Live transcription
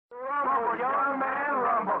young man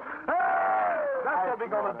rumble. Hey! That's what we're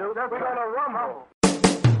gonna do. We're gonna rumble.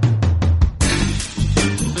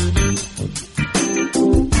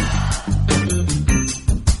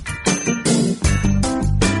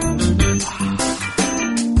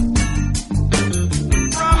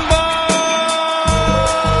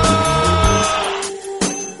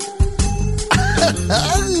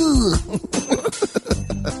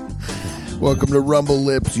 Welcome to Rumble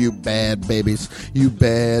Lips, you bad babies, you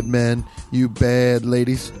bad men, you bad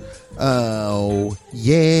ladies. Oh,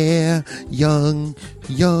 yeah, young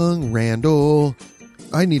Randall.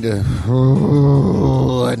 I need to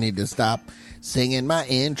stop singing my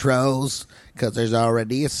intros because there's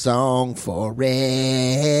already a song for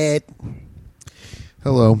it.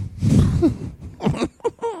 Hello.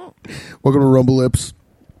 Welcome to Rumble Lips.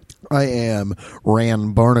 I am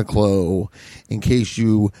Rand Barnacle. In case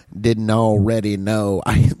you didn't already know,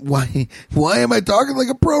 why am I talking like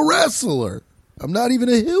a pro wrestler? I'm not even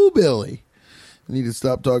a hillbilly. I need to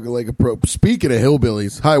stop talking like a pro. Speaking of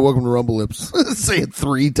hillbillies, hi, welcome to Rumble Lips. Say it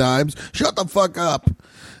 3 times. Shut the fuck up.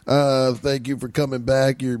 Thank you for coming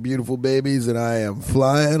back, you beautiful babies, and I am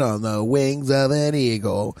flying on the wings of an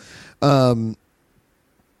eagle.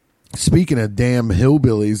 Speaking of damn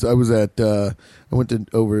hillbillies, I was at I went to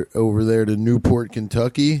over there to Newport,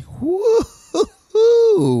 Kentucky.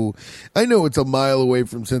 Woo-hoo-hoo. I know it's a mile away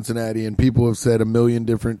from Cincinnati, and people have said 1,000,000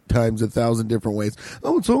 different times, 1,000 different ways.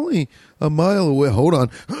 Oh, it's only a mile away. Hold on.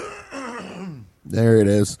 There it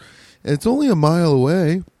is. It's only a mile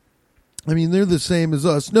away. I mean, they're the same as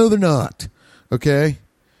us. No, they're not. Okay?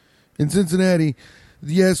 In Cincinnati,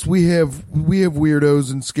 yes, we have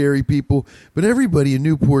weirdos and scary people, but everybody in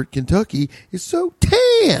Newport, Kentucky is so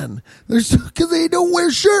tan. They're because they don't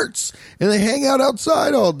wear shirts and they hang out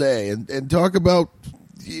outside all day and talk about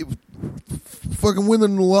fucking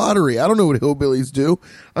winning the lottery. I don't know what hillbillies do.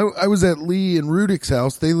 I was at Lee and Rudick's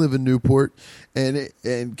house. They live in Newport, and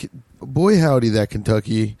boy howdy, that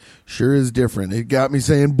Kentucky sure is different. It got me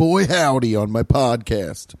saying boy howdy on my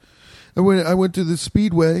podcast. I went to the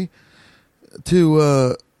Speedway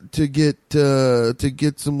to get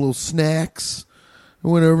some little snacks. I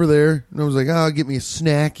went over there and I was like, I'll get me a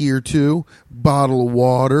snacky or two, bottle of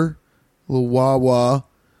water, a little Wawa,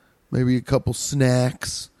 maybe a couple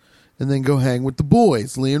snacks, and then go hang with the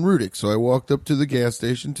boys, Lee and Rudick. So I walked up to the gas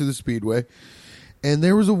station, to the Speedway, and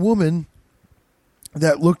there was a woman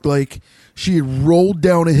that looked like she had rolled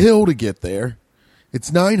down a hill to get there.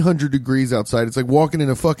 It's 900 degrees outside. It's like walking in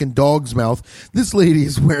a fucking dog's mouth. This lady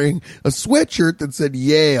is wearing a sweatshirt that said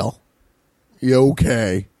Yale. You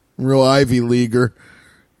okay? Real Ivy Leaguer.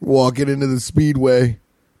 Walking into the Speedway,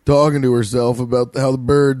 talking to herself about how the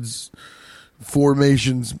birds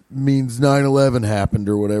formations means 9/11 happened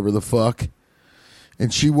or whatever the fuck.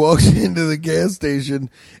 And she walks into the gas station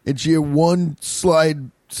and she had one slide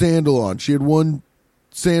sandal on. She had one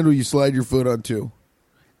sandal you slide your foot onto.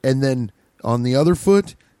 And then on the other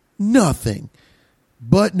foot, nothing.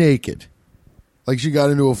 Butt naked. Like she got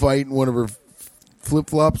into a fight and one of her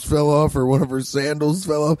flip-flops fell off or one of her sandals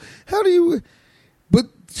fell off. How do you... But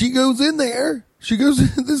she goes in there. She goes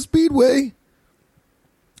into the Speedway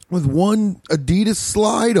with one Adidas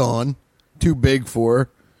slide on. Too big for her.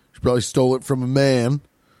 She probably stole it from a man.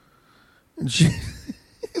 And she...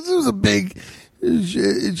 It was a big... She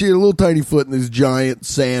had a little tiny foot in this giant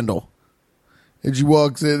sandal. And she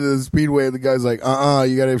walks into the Speedway and the guy's like,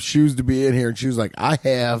 you gotta have shoes to be in here. And she was like, I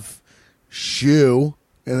have shoe.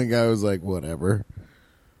 And the guy was like, whatever.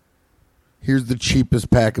 Here's the cheapest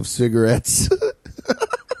pack of cigarettes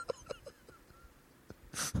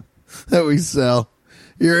that we sell.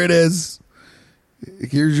 Here it is.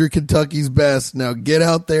 Here's your Kentucky's best. Now get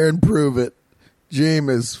out there and prove it.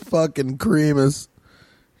 Jameis fucking Creamus.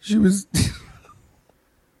 She was...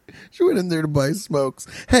 She went in there to buy smokes.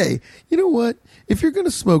 Hey, you know what? If you're going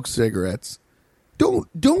to smoke cigarettes,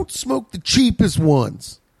 don't smoke the cheapest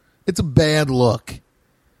ones. It's a bad look.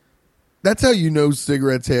 That's how you know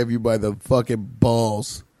cigarettes have you by the fucking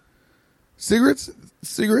balls. Cigarettes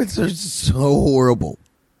are so horrible.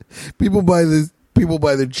 People buy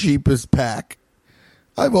the cheapest pack.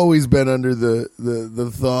 I've always been under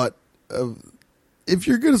the thought of, if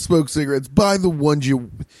you're going to smoke cigarettes,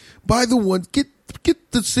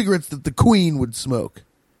 get the cigarettes that the Queen would smoke.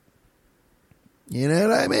 You know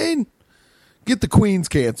what I mean? Get the Queen's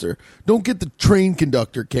cancer. Don't get the train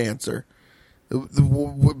conductor cancer. Those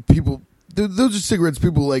are cigarettes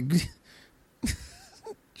people like.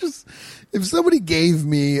 Just if somebody gave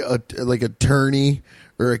me a Turney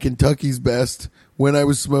or a Kentucky's Best when I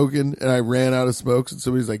was smoking and I ran out of smokes, and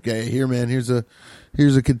somebody's like, "Hey, here, man, here's a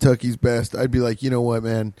Kentucky's Best," I'd be like, you know what,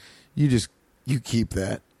 man, you keep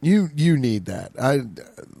that. You need that. I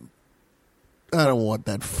don't want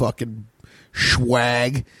that fucking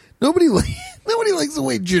swag. Nobody likes the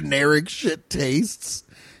way generic shit tastes.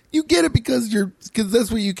 You get it because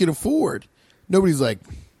that's what you can afford. Nobody's like,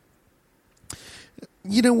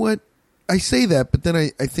 you know what? I say that, but then I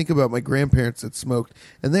think about my grandparents that smoked,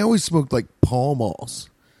 and they always smoked like Pall Malls,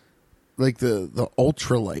 like the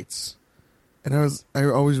ultralights. And I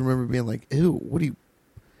always remember being like, ew, what are you,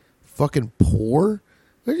 fucking poor?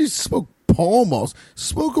 Why do you smoke Pall Malls?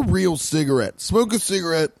 Smoke a real cigarette. Smoke a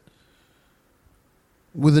cigarette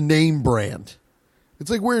with a name brand. It's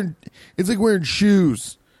like wearing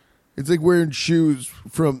shoes. It's like wearing shoes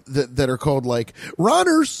from that are called like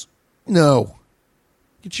runners. No.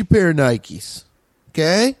 Get you a pair of Nikes.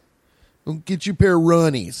 Okay? Don't get you a pair of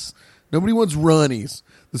runnies. Nobody wants runnies.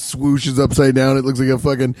 The swoosh is upside down. It looks like a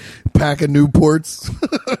fucking pack of Newports.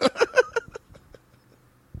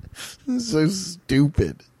 So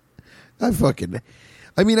stupid. I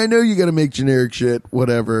know you got to make generic shit,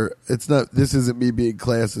 whatever. This isn't me being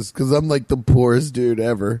classist because I'm like the poorest dude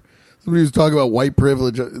ever. Somebody was talking about white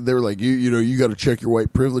privilege. They were like, you got to check your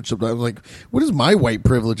white privilege sometimes. I'm like, what is my white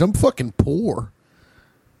privilege? I'm fucking poor.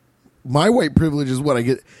 My white privilege is what I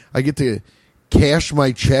get to cash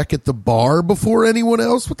my check at the bar before anyone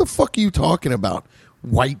else. What the fuck are you talking about?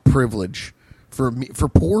 White privilege for me, for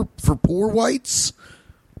poor whites?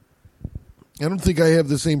 I don't think I have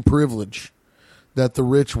the same privilege that the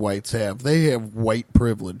rich whites have. They have white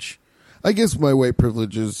privilege. I guess my white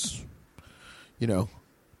privilege is,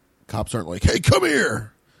 cops aren't like, hey, come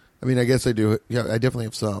here. I mean, I guess I do. Yeah, I definitely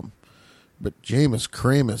have some. But Jameis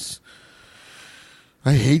Cramus,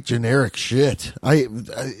 I hate generic shit.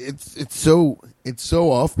 It's so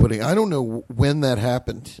off-putting. I don't know when that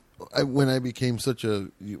happened. When I became such a,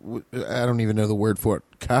 I don't even know the word for it,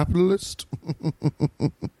 capitalist.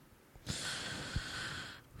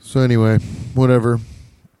 So anyway, whatever.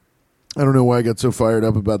 I don't know why I got so fired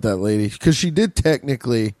up about that lady, because she did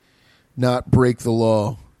technically not break the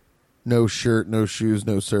law. No shirt, no shoes,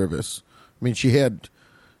 no service. I mean, she had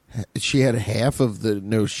half of the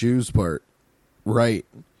no shoes part right,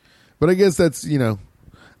 but I guess that's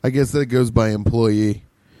I guess that goes by employee,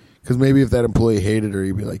 because maybe if that employee hated her,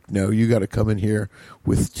 he'd be like, no, you got to come in here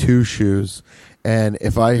with 2 shoes. And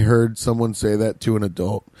if I heard someone say that to an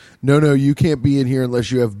adult, no, you can't be in here unless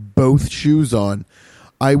you have both shoes on,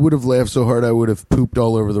 I would have laughed so hard I would have pooped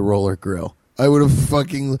all over the roller grill. I would have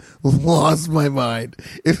fucking lost my mind.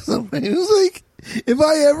 If somebody was like, if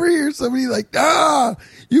I ever hear somebody like,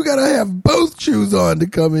 you gotta have both shoes on to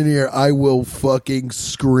come in here, I will fucking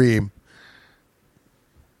scream.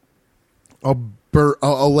 I'll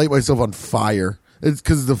light myself on fire. It's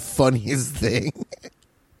because the funniest thing.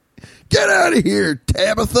 Get out of here,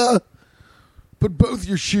 Tabitha. Put both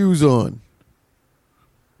your shoes on.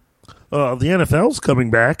 The NFL's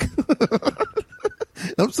coming back.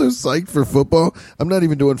 I'm so psyched for football. I'm not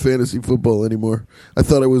even doing fantasy football anymore. I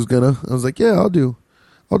thought I was gonna. I was like, yeah, I'll do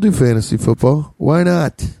fantasy football. Why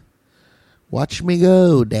not? Watch me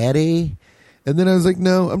go, daddy. And then I was like,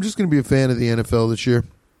 no, I'm just gonna be a fan of the NFL this year.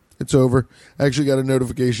 It's over. I actually got a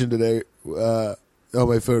notification today on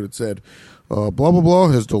my phone. It said, blah, blah, blah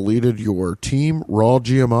has deleted your team, Raw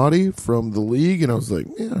Giamatti, from the league. And I was like,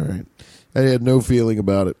 yeah, all right. I had no feeling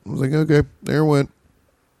about it. I was like, okay, there it went.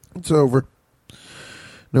 It's over.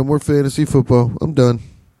 No more fantasy football. I'm done.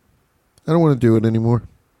 I don't want to do it anymore.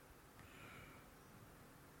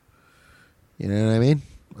 You know what I mean?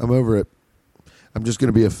 I'm over it. I'm just going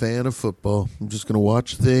to be a fan of football. I'm just going to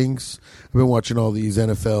watch things. I've been watching all these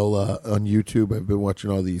NFL on YouTube. I've been watching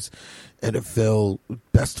all these NFL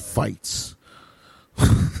best fights.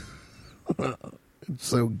 It's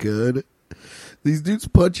so good. These dudes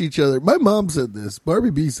punch each other. My mom said this. Barbie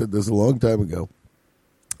B said this a long time ago.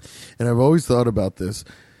 And I've always thought about this.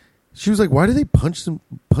 She was like, why do they punch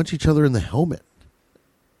each other in the helmet?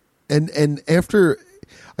 And after,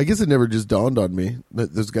 I guess it never just dawned on me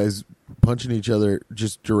that those guys punching each other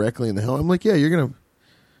just directly in the helmet. I'm like, yeah, you're gonna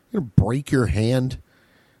break your hand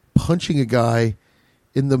punching a guy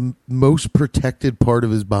in the most protected part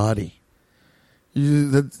of his body.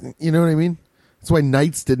 You know what I mean? That's why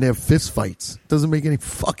knights didn't have fist fights. It doesn't make any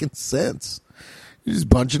fucking sense. You're just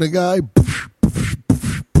punching a guy.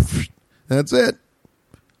 That's it.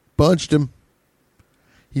 Punched him.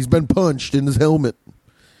 He's been punched in his helmet.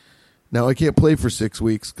 Now I can't play for 6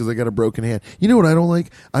 weeks because I got a broken hand. You know what I don't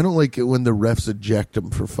like? I don't like it when the refs eject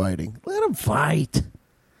him for fighting. Let him fight.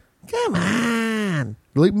 Come on.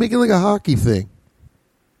 Make it like a hockey thing.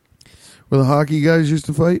 Where the hockey guys used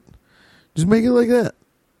to fight. Just make it like that.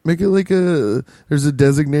 Make it like there's a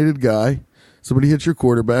designated guy Somebody hits your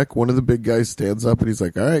quarterback. One of the big guys stands up and he's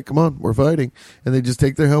like, "All right, come on, we're fighting." And they just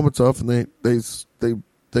take their helmets off and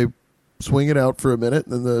they swing it out for a minute.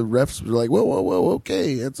 And then the refs are like, "Whoa,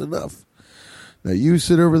 okay, that's enough. Now you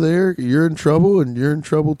sit over there. You're in trouble, and you're in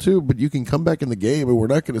trouble too. But you can come back in the game, and we're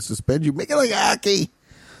not going to suspend you. Make it like hockey."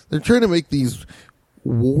 They're trying to make these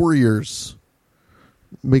warriors,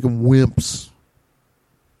 make them wimps.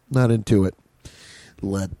 Not into it.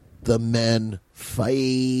 Let the men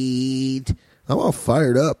fight. I'm all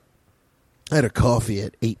fired up. I had a coffee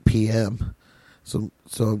at 8 p.m. So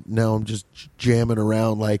now I'm just jamming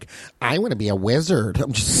around like, I want to be a wizard.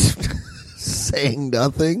 I'm just saying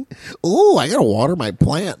nothing. Oh, I got to water my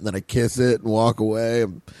plant. And then I kiss it and walk away.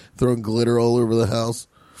 I'm throwing glitter all over the house.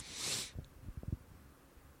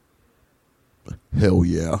 Hell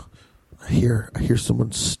yeah. I hear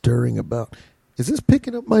someone stirring about. Is this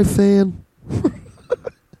picking up my fan?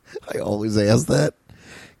 I always ask that.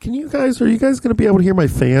 Are you guys going to be able to hear my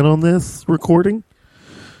fan on this recording?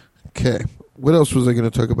 Okay. What else was I going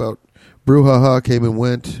to talk about? Brouhaha came and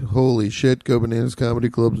went. Holy shit. Go Bananas Comedy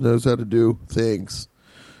Clubs knows how to do things.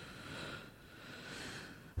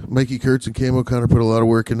 Mikey Kurtz and Cam O'Connor put a lot of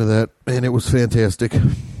work into that, and it was fantastic.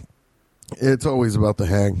 It's always about the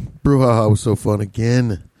hang. Brouhaha was so fun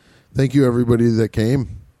again. Thank you, everybody that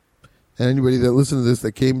came. And anybody that listened to this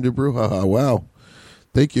that came to Brouhaha. Wow.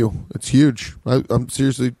 Thank you. It's huge. I'm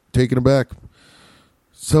seriously taken aback.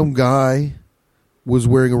 Some guy was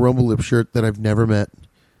wearing a Rumble Lip shirt that I've never met.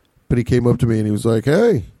 But he came up to me and he was like,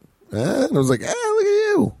 "Hey." And I was like, "Hey, look at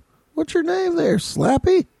you. What's your name there,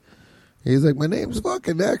 Slappy?" He's like, "My name's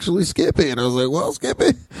fucking actually Skippy." And I was like, "Well,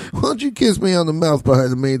 Skippy, why don't you kiss me on the mouth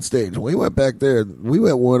behind the main stage?" We went back there. We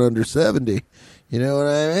went one under 70. You know what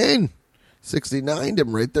I mean? 69'd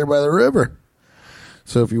him right there by the river.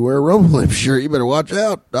 So if you wear a Rumble Lip shirt, you better watch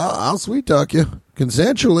out. I'll sweet talk you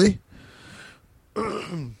consensually.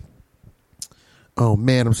 Oh,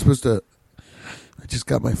 man, I just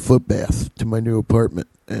got my foot bath to my new apartment.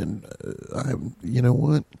 And you know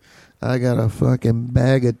what? I got a fucking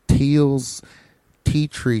bag of Teal's tea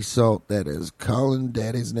tree salt that is calling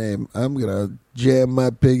daddy's name. I'm going to jam my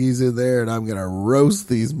piggies in there and I'm going to roast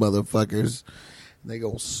these motherfuckers. They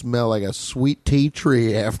gonna smell like a sweet tea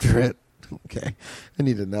tree after it. Okay. I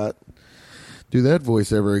need to not do that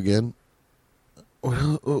voice ever again.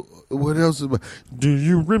 What else? Do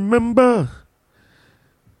you remember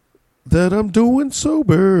that I'm doing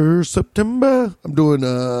sober September? I'm doing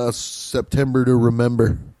September to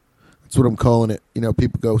Remember. That's what I'm calling it. You know,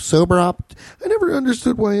 people go, sober op. I never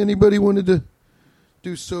understood why anybody wanted to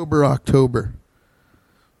do sober October.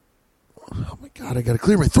 Oh, my God, I got to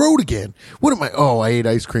clear my throat again. What am I? Oh, I ate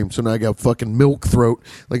ice cream, so now I got fucking milk throat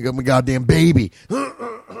like I'm a goddamn baby.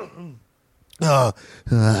 I'm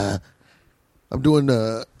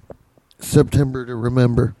doing September to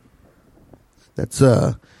Remember. That's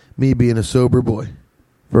me being a sober boy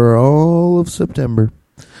for all of September.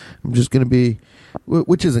 I'm just going to be,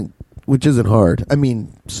 which isn't hard. I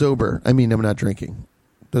mean, sober. I mean, I'm not drinking.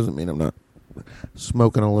 Doesn't mean I'm not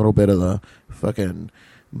smoking a little bit of the fucking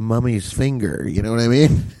mummy's finger, you know what I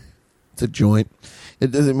mean? It's a joint.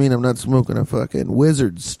 It doesn't mean I'm not smoking a fucking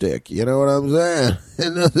wizard stick, you know what I'm saying?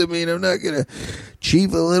 It doesn't mean I'm not gonna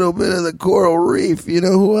chief a little bit of the coral reef, you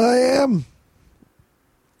know who I am?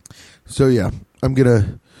 So yeah, I'm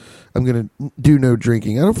gonna do no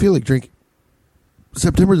drinking. I don't feel like drinking.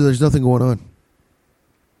 September, there's nothing going on.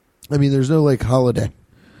 I mean, there's no like holiday.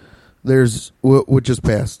 There's what just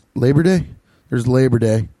passed? Labor Day? There's Labor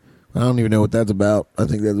Day. I don't even know what that's about. I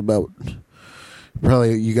think that's about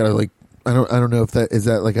probably you gotta like I don't know if that is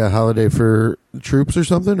that like a holiday for troops or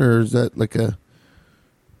something, or is that like a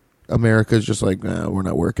America's just like, nah, we're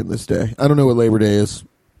not working this day. I don't know what Labor Day is.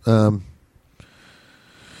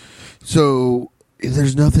 So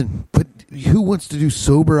there's nothing. But who wants to do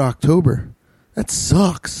sober October? That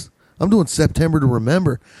sucks. I'm doing September to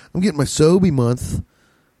Remember. I'm getting my Sobe month,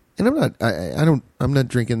 and I'm not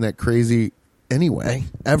drinking that crazy anyway,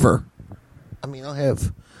 ever. I mean, I'll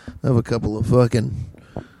have a couple of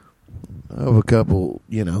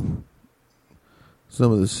you know,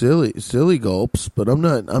 some of the silly gulps, but I'm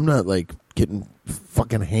not like getting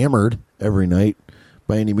fucking hammered every night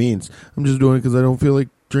by any means. I'm just doing it because I don't feel like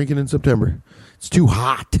drinking in September. It's too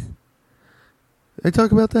hot. Did I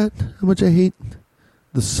talk about that? How much I hate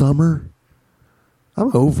the summer.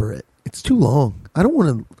 I'm over it. It's too long. I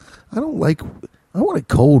want it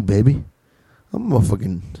cold, baby. I'm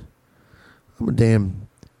a damn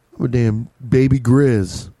baby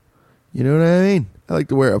Grizz. You know what I mean? I like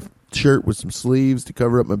to wear a shirt with some sleeves to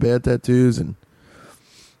cover up my bad tattoos and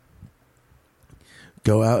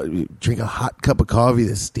go out, drink a hot cup of coffee,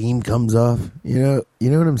 the steam comes off. You know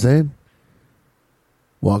what I'm saying?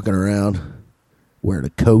 Walking around, wearing a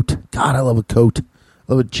coat. God, I love a coat.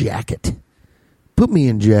 I love a jacket. Put me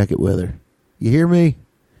in jacket weather. You hear me?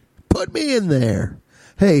 Put me in there.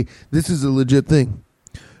 Hey, this is a legit thing.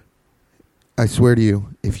 I swear to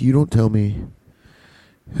you, if you don't tell me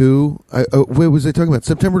what was I talking about?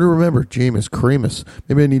 September to remember. Jameis, Creamus.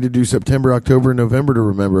 Maybe I need to do September, October, and November to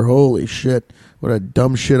remember. Holy shit. What a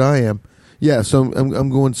dumb shit I am. Yeah, so I'm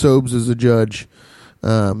going Sobes as a judge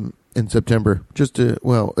in September. Just a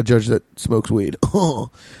judge that smokes weed.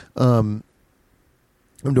 I'm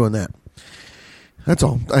doing that. That's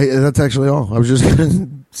all. That's actually all. I was just going to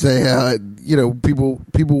say,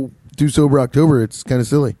 people do sober October. It's kind of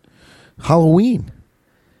silly. Halloween.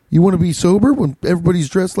 You want to be sober when everybody's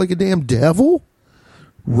dressed like a damn devil?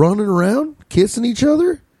 Running around? Kissing each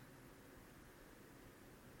other?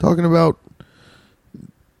 Talking about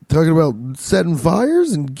setting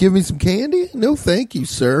fires and give me some candy? No, thank you,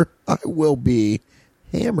 sir. I will be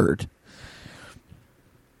hammered.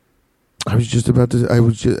 I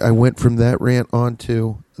went from that rant on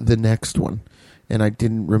to the next one, and I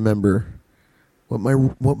didn't remember what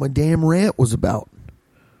my damn rant was about.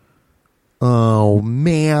 Oh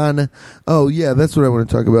man! Oh yeah, that's what I want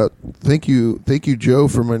to talk about. Thank you, Joe,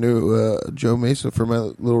 for my new Joe Mesa for my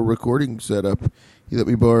little recording setup. He let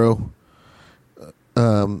me borrow.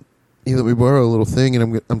 He let me borrow a little thing,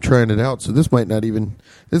 and I'm trying it out. So this might not even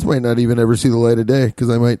ever see the light of day because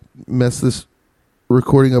I might mess this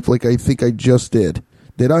recording up like I think I just did.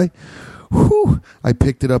 Did I? Whew! I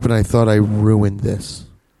picked it up and I thought I ruined this.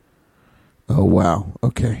 Oh wow!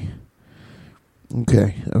 Okay.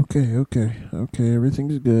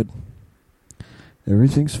 Everything's good.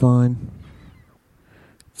 Everything's fine.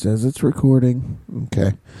 It says it's recording.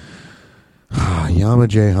 Okay. Yama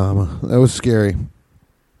J Hama. That was scary.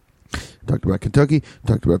 Talked about Kentucky.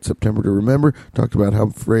 Talked about September to remember. Talked about how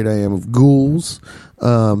afraid I am of ghouls.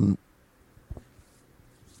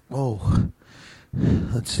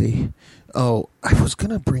 Let's see. Oh, I was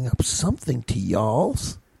going to bring up something to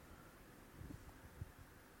y'all's.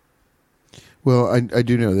 Well, I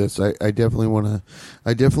do know this. I definitely want to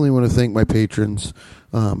thank my patrons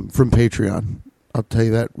from Patreon. I'll tell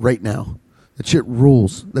you that right now. That shit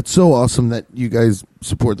rules. That's so awesome that you guys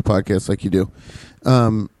support the podcast like you do.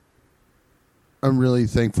 I'm really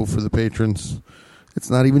thankful for the patrons.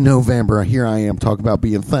 It's not even November. Here I am talking about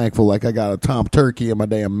being thankful like I got a Tom Turkey in my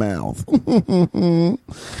damn mouth.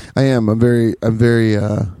 I am. I'm very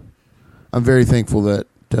thankful that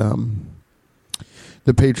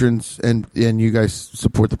the patrons and you guys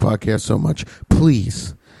support the podcast so much.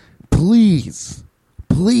 Please,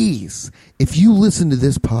 if you listen to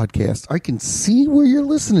this podcast, I can see where you're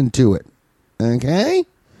listening to it. Okay?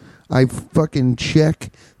 I fucking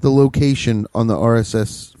check the location on the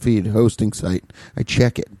RSS feed hosting site. I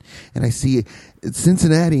check it. And I see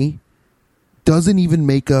Cincinnati doesn't even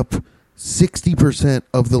make up 60%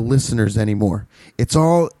 of the listeners anymore. It's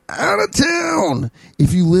all out of town.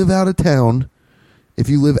 If you live out of town,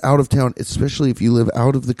 especially if you live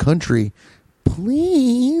out of the country,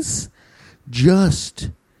 please just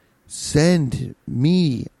send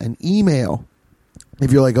me an email.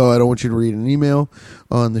 If you're like, oh, I don't want you to read an email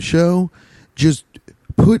on the show, just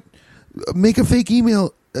make a fake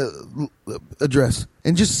email address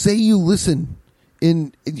and just say you listen.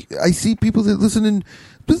 I see people that listen in.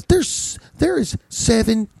 There is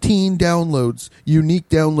 17 downloads, unique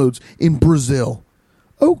downloads in Brazil.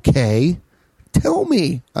 Okay, tell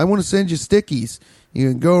me. I want to send you stickies. You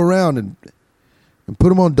can go around and put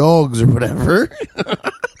them on dogs or whatever.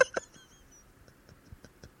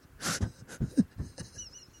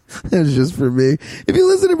 That's just for me. If you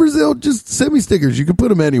listen to Brazil, just send me stickers. You can put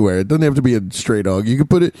them anywhere. It doesn't have to be a stray dog. You can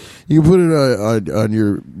put it on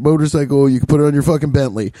your motorcycle. You can put it on your fucking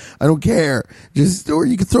Bentley. I don't care. Or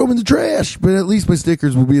you can throw them in the trash. But at least my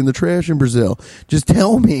stickers will be in the trash in Brazil. Just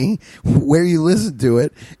tell me where you listen to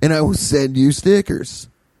it, and I will send you stickers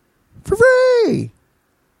for free.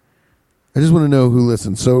 I just want to know who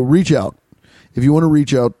listens. So reach out. If you want to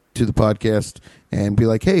reach out to the podcast and be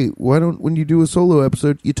like, hey, why don't, when you do a solo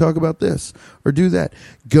episode, you talk about this or do that.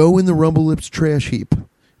 Go in the Rumble Lips trash heap.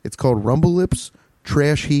 It's called Rumble Lips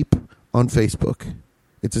Trash Heap on Facebook.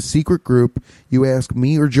 It's a secret group. You ask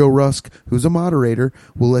me or Joe Rusk, who's a moderator,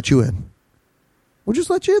 we'll let you in. We'll just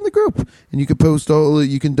let you in the group. And you can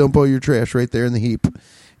you can dump all your trash right there in the heap.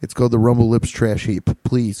 It's called the Rumble Lips Trash Heap.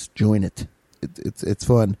 Please join it. It's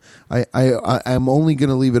fun. I'm only going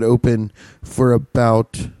to leave it open for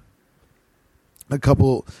about a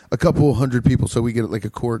couple hundred people, so we get like a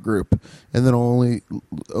core group, and then I'll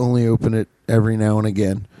only open it every now and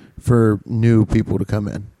again for new people to come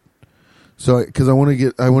in. So, because I want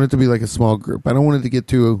it to be like a small group. I don't want it to get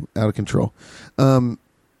too out of control, where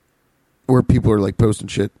people are like posting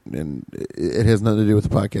shit and it has nothing to do with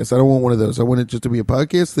the podcast. I don't want one of those. I want it just to be a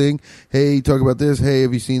podcast thing. Hey, talk about this. Hey,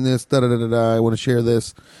 have you seen this? Da da da da da. I want to share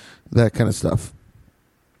this, that kind of stuff.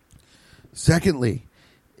 Secondly,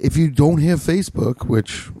 if you don't have Facebook,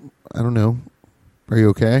 which I don't know, are you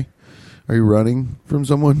okay? Are you running from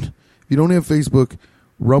someone? If you don't have Facebook,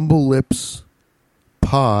 RumbleLipsPod,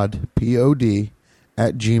 Pod, @gmail.com.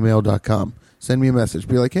 Send me a message.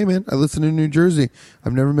 Be like, hey, man, I listen in New Jersey.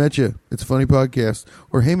 I've never met you. It's a funny podcast.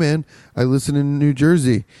 Or, hey, man, I listen in New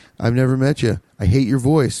Jersey. I've never met you. I hate your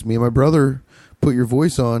voice. Me and my brother put your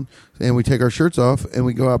voice on, and we take our shirts off, and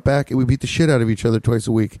we go out back, and we beat the shit out of each other twice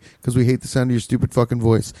a week because we hate the sound of your stupid fucking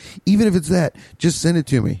voice. Even if it's that, just send it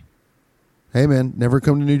to me. Hey, man, never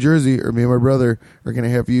come to New Jersey, or me and my brother are going to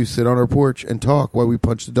have you sit on our porch and talk while we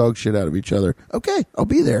punch the dog shit out of each other. Okay, I'll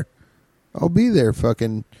be there. I'll be there,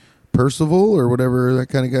 fucking Percival, or whatever that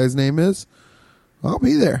kind of guy's name is. I'll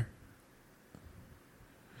be there.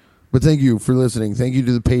 But thank you for listening. Thank you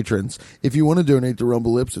to the patrons. If you want to donate to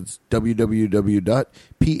Rumble Lips, it's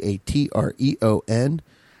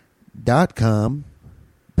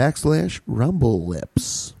www.patreon.com/Rumble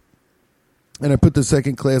Lips. And I put the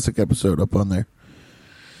second classic episode up on there.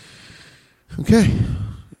 Okay.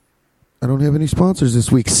 I don't have any sponsors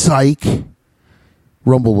this week. Psych.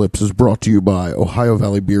 Rumble Lips is brought to you by Ohio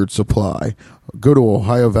Valley Beard Supply. Go to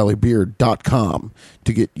OhioValleyBeard.com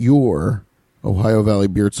to get your Ohio Valley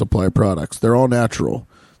Beard Supply products. They're all natural.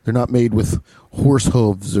 They're not made with horse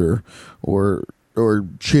hooves or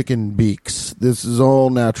chicken beaks. This is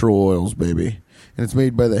all natural oils, baby. And it's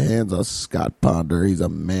made by the hands of Scott Ponder. He's a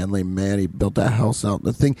manly man. He built that house out in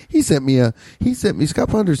the thing. Scott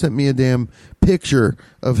Ponder sent me a damn picture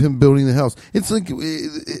of him building the house. It's like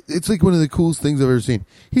one of the coolest things I've ever seen.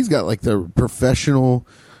 He's got like the professional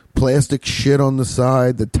plastic shit on the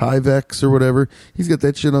side, the Tyvek or whatever. He's got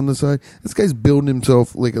that shit on the side. This guy's building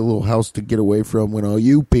himself like a little house to get away from when all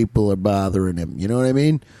you people are bothering him. You know what I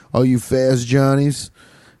mean? All you fast Johnnies.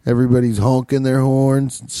 Everybody's honking their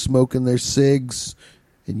horns and smoking their cigs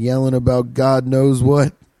and yelling about God knows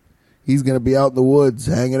what. He's going to be out in the woods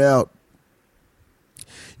hanging out.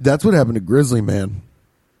 That's what happened to Grizzly Man.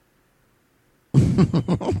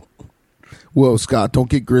 Whoa, Scott, don't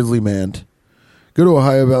get Grizzly Manned. Go to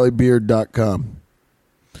OhioValleyBeard.com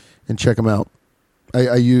and check them out.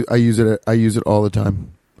 I use it all the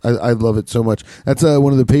time. I love it so much. That's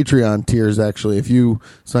one of the Patreon tiers, actually. If you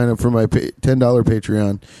sign up for my $10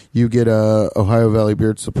 Patreon, you get a Ohio Valley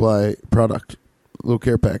Beard Supply product, a little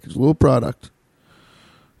care package, a little product.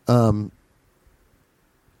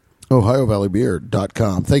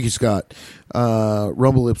 OhioValleyBeard.com. Thank you, Scott.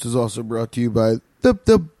 Rumble Lips is also brought to you by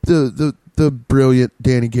the brilliant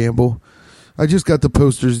Danny Gamble. I just got the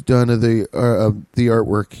posters done of the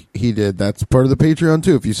artwork he did. That's part of the Patreon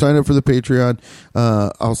too. If you sign up for the Patreon,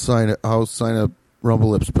 I'll sign a Rumble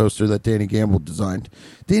Lips poster that Danny Gamble designed.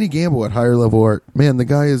 Danny Gamble at Higher Level Art. Man, the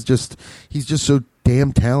guy is he's just so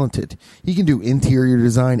damn talented. He can do interior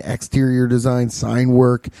design, exterior design, sign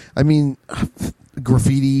work. I mean,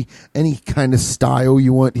 graffiti, any kind of style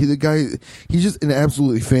you want. He's just an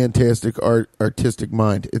absolutely fantastic artistic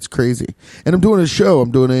mind. It's crazy. And I'm doing a show.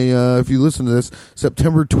 I'm doing if you listen to this,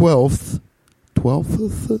 September 12th.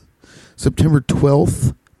 September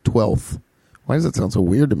 12th. Why does that sound so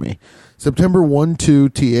weird to me? September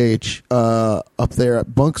 1-2 up there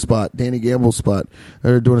at Bunk Spot, Danny Gamble's spot.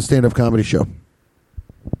 They're doing a stand-up comedy show.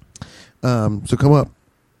 So come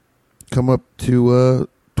up to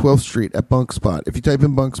 12th Street at Bunk Spot. If you type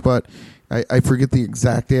in Bunk Spot, I forget the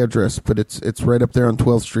exact address, but it's right up there on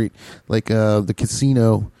 12th Street, like the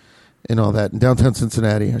casino and all that in downtown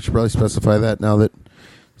Cincinnati. I should probably specify that now that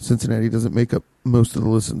Cincinnati doesn't make up most of the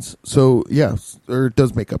listens. So, yeah, or it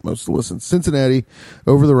does make up most of the listens. Cincinnati,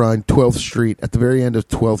 over the Rhine, 12th Street, at the very end of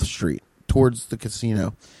 12th Street, towards the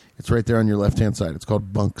casino. It's right there on your left-hand side. It's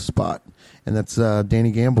called Bunk Spot. And that's Danny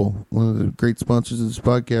Gamble, one of the great sponsors of this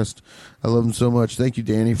podcast. I love him so much. Thank you,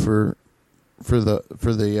 Danny, for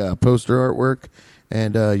the poster artwork.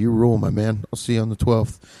 And you rule, my man. I'll see you on the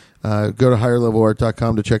 12th. Go to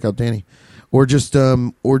higherlevelart.com to check out Danny. Or just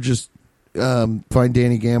find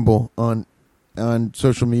Danny Gamble on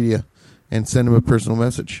social media and send him a personal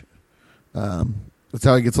message. That's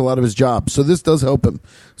how he gets a lot of his jobs. So this does help him.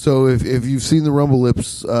 So if you've seen the Rumble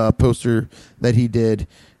Lips poster that he did,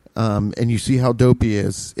 and you see how dope he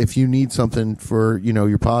is, if you need something for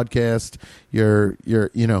your podcast, your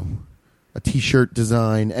a T-shirt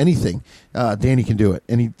design, anything. Danny can do it,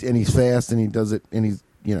 and he's fast, and he does it, and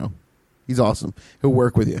he's awesome. He'll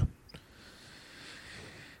work with you.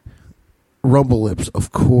 Rumble Lips,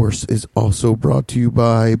 of course, is also brought to you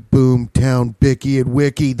by Boomtown Bicky and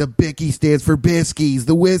Wiki. The Bicky stands for Biskies.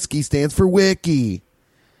 The Whiskey stands for Wiki.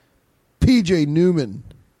 PJ Newman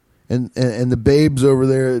and the babes over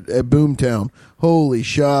there at Boomtown. Holy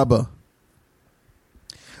Shaba.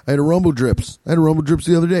 I had a Rumble Drips.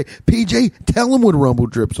 The other day. PJ, tell them what Rumble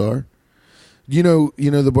Drips are. You know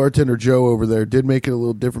the bartender Joe over there did make it a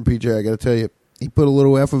little different, PJ. I got to tell you, he put a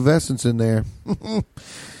little effervescence in there.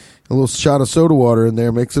 A little shot of soda water in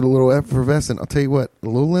there makes it a little effervescent. I'll tell you what, a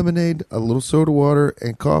little lemonade, a little soda water,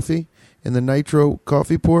 and coffee, and the nitro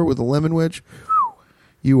coffee pour with a lemon wedge.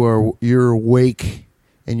 You're awake,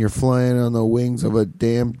 and you're flying on the wings of a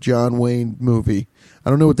damn John Wayne movie. I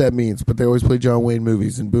don't know what that means, but they always play John Wayne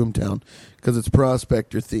movies in Boomtown because it's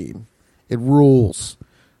Prospector theme. It rules.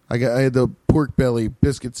 I had the pork belly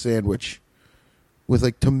biscuit sandwich with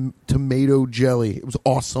like tomato jelly. It was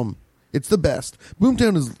awesome. It's the best.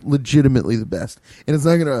 Boomtown is legitimately the best, and it's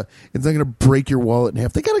not gonna break your wallet in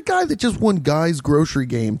half. They got a guy that just won Guy's Grocery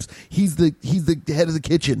Games. He's the head of the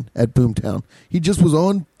kitchen at Boomtown. He just was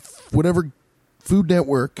on whatever Food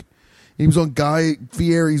Network. He was on Guy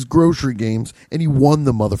Fieri's Grocery Games, and he won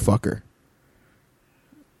the motherfucker.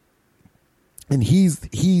 And he's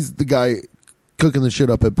the guy cooking the shit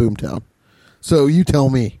up at Boomtown. So you tell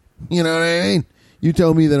me, you know what I mean? You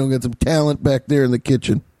tell me they don't get some talent back there in the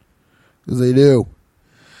kitchen. Because they do.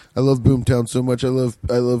 I love Boomtown so much. I love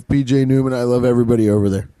PJ Newman. I love everybody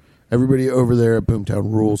over there. Everybody over there at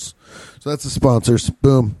Boomtown rules. So that's the sponsors.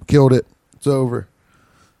 Boom. Killed it. It's over.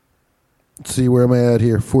 Let's see, where am I at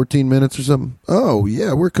here? 14 minutes or something? Oh,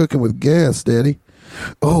 yeah, we're cooking with gas, Daddy.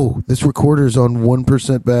 Oh, this recorder's on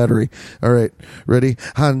 1% battery. All right, ready?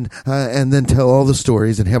 And then tell all the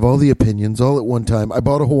stories and have all the opinions all at one time. I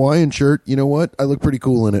bought a Hawaiian shirt. You know what? I look pretty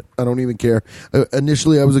cool in it. I don't even care.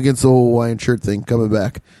 Initially, I was against the whole Hawaiian shirt thing coming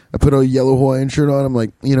back. I put a yellow Hawaiian shirt on. I'm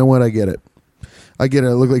like, you know what? I get it. I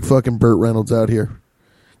look like fucking Burt Reynolds out here.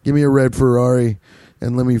 Give me a red Ferrari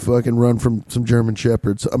and let me fucking run from some German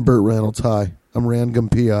Shepherds. I'm Burt Reynolds. Hi. I'm Randgum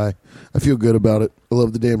P.I. I feel good about it. I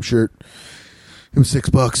love the damn shirt. It was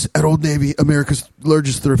 $6 at Old Navy, America's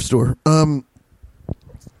largest thrift store.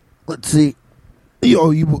 Let's see.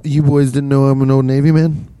 You boys didn't know I'm an Old Navy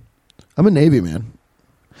man? I'm a Navy man.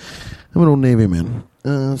 I'm an Old Navy man.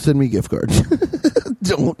 Send me gift cards.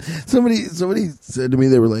 Don't. Somebody said to me,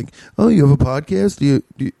 they were like, "Oh, you have a podcast?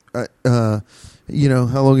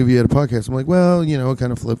 How long have you had a podcast?" I'm like, well,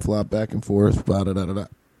 kind of flip flop back and forth, blah, da, da, da, da.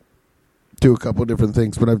 Do a couple different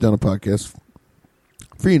things, but I've done a podcast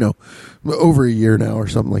for, over a year now or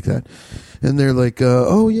something like that. And they're like,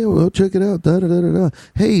 oh, yeah, well, check it out. Da, da, da, da, da.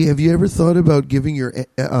 Hey, have you ever thought about giving your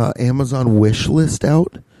Amazon wish list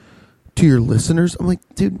out to your listeners? I'm like,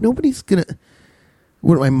 dude, nobody's going to...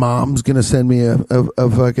 What, my mom's going to send me a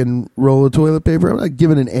fucking roll of toilet paper? I'm not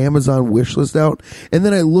giving an Amazon wish list out. And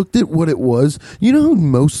then I looked at what it was. You know who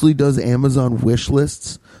mostly does Amazon wish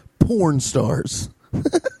lists? Porn stars.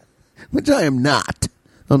 Which I am not.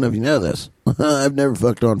 I don't know if you know this. I've never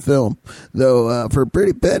fucked on film. Though, for a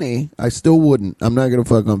pretty penny, I still wouldn't. I'm not going to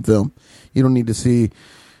fuck on film. You don't need to see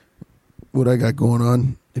what I got going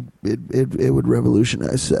on. It would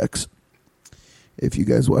revolutionize sex if you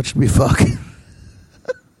guys watched me fuck.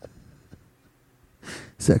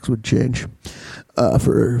 Sex would change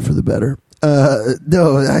for the better.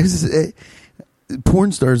 No,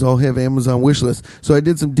 porn stars all have Amazon wish lists. So I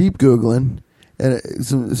did some deep Googling. And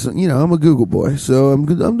I'm a Google boy, so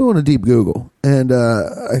I'm doing a deep Google, and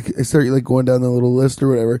I started like going down the little list or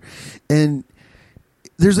whatever, and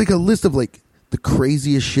there's like a list of like the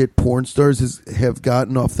craziest shit porn stars have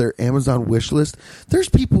gotten off their Amazon wish list. There's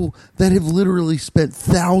people that have literally spent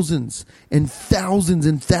thousands and thousands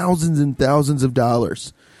and thousands and thousands of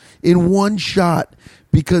dollars in one shot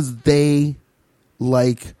because they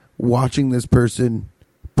like watching this person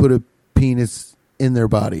put a penis in their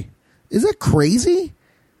body. Is that crazy?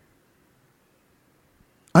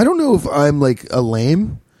 I don't know if I'm like a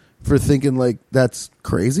lame for thinking like that's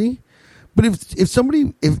crazy, but if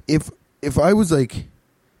somebody if I was like,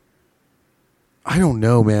 I don't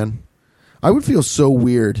know, man, I would feel so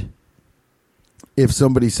weird if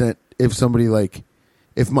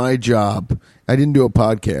my job, I didn't do a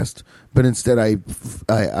podcast, but instead I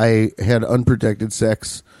had unprotected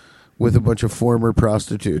sex with a bunch of former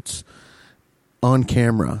prostitutes on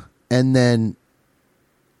camera. And then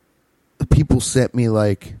people sent me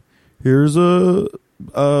like, here's a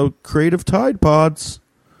crate of Tide Pods.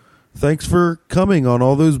 Thanks for coming on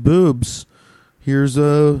all those boobs. Here's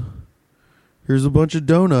a Here's a bunch of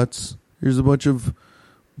donuts. Here's a bunch of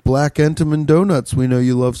Black Entenmann donuts we know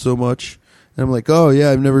you love so much. And I'm like, oh,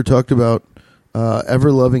 yeah, I've never talked about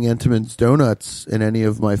ever loving Entenmann's donuts in any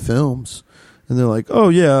of my films. And they're like, oh,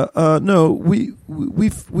 yeah, no, we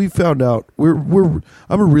found out. I'm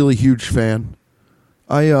a really huge fan.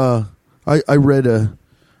 I read a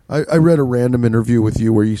random interview with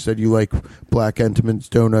you where you said you like Black Entenmann's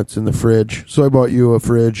donuts in the fridge. So I bought you a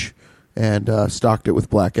fridge and stocked it with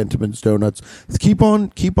Black Entenmann's donuts. Keep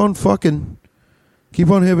on fucking. Keep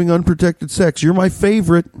on having unprotected sex. You're my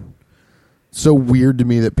favorite. So weird to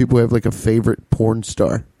me that people have like a favorite porn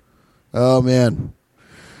star. Oh, man.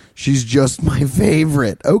 She's just my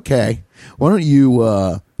favorite. Okay. Why don't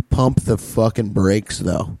you pump the fucking brakes,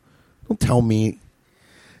 though? Don't tell me.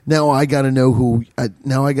 Now I gotta know who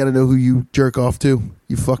you jerk off to.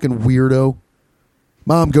 You fucking weirdo.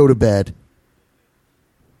 Mom, go to bed.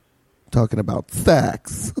 Talking about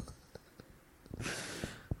sex.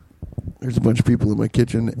 There's a bunch of people in my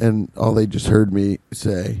kitchen, and all they just heard me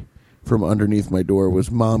say from underneath my door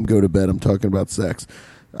was, Mom, go to bed. I'm talking about sex.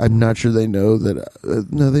 I'm not sure they know that.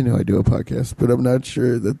 No, they know I do a podcast, but I'm not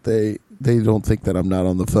sure that they don't think that I'm not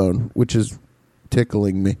on the phone, which is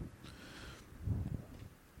tickling me.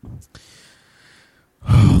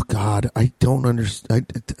 Oh, God, I don't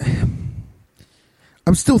understand.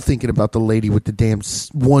 I'm still thinking about the lady with the damn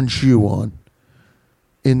one shoe on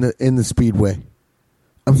in the Speedway.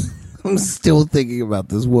 I'm still thinking about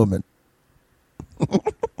this woman.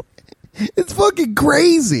 It's fucking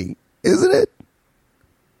crazy, isn't it?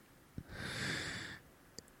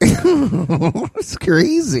 It's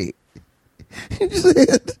crazy.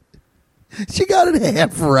 She got it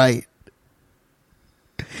half right.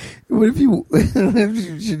 What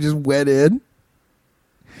if she just went in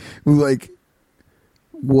with like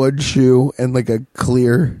one shoe and like a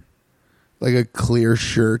clear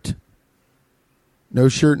shirt? No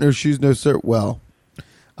shirt, no shoes, no shirt. Well,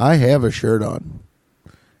 I have a shirt on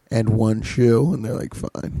and one shoe, and they're like,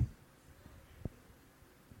 fine.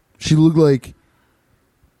 She looked like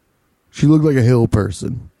a hill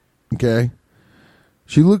person, okay?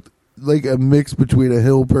 She looked like a mix between a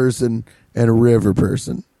hill person and a river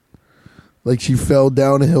person. Like she fell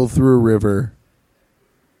down a hill through a river,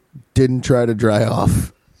 didn't try to dry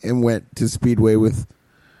off, and went to Speedway with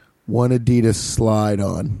one Adidas slide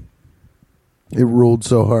on. It ruled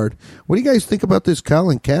so hard. What do you guys think about this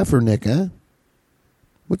Colin Kaepernick, huh?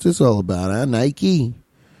 What's this all about, huh? Nike?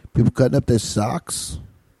 People cutting up their socks?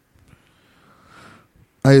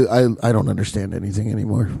 I don't understand anything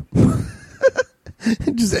anymore.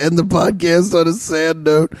 Just end the podcast on a sad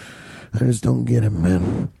note. I just don't get it,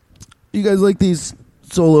 man. You guys like these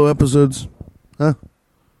solo episodes? Huh?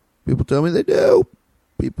 People tell me they do.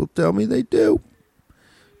 People tell me they do.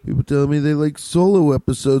 People tell me they like solo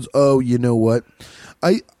episodes. Oh, you know what?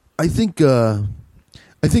 I think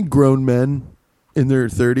grown men in their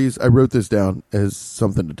 30s, I wrote this down as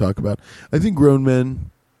something to talk about. I think grown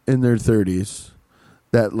men in their 30s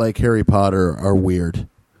that like Harry Potter are weird.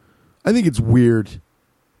 I think it's weird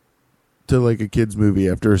to like a kid's movie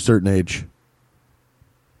after a certain age.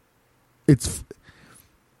 You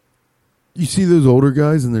see those older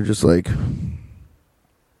guys and they're just like,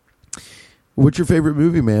 what's your favorite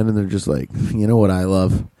movie, man? And they're just like, you know what I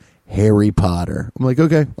love? Harry Potter. I'm like,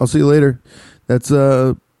 okay, I'll see you later. That's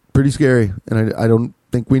pretty scary, and I don't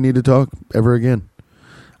think we need to talk ever again.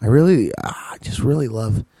 I just really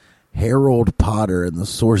love Harold Potter and the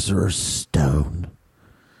Sorcerer's Stone.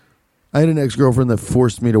 I had an ex-girlfriend that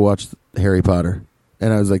forced me to watch Harry Potter,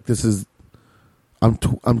 and I was like, I'm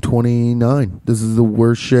 29. This is the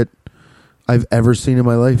worst shit I've ever seen in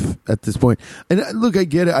my life at this point. And look, I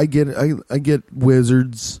get it. I get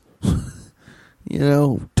wizards, you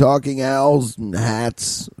know, talking owls and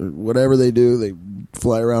hats, whatever they do. They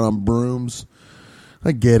fly around on brooms.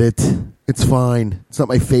 I get it. It's fine. It's not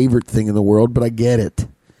my favorite thing in the world, but I get it.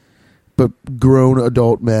 But grown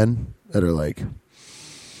adult men that are like,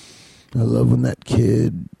 I love when that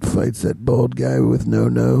kid fights that bald guy with no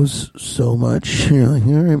nose so much. You're like,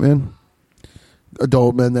 all right, man.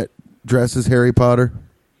 Adult men that dress as Harry Potter.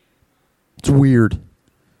 It's weird.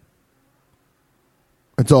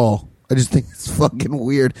 That's all. I just think it's fucking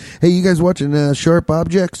weird. Hey, you guys watching Sharp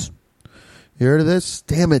Objects? You heard of this?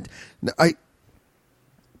 Damn it.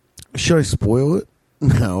 Should I spoil it?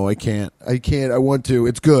 No, I can't. I want to.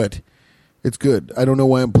 It's good. It's good. I don't know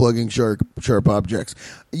why I'm plugging Sharp Objects.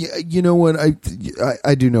 You know what?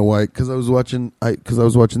 I do know why. Because I was watching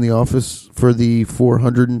The Office for the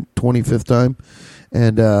 425th time,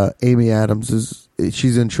 and Amy Adams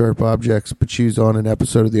she's in Sharp Objects, but she's on an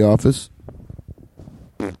episode of The Office.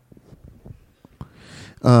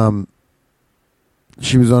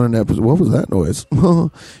 She was on an episode. What was that noise?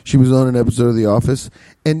 She was on an episode of The Office,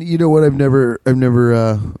 and you know what? I never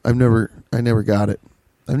got it.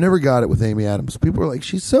 I've never got it with Amy Adams. People are like,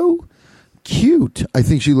 she's so cute. I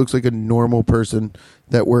think she looks like a normal person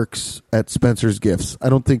that works at Spencer's Gifts. I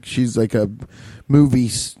don't think she's like a movie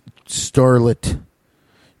starlet.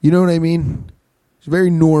 You know what I mean? She's very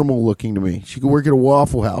normal looking to me. She could work at a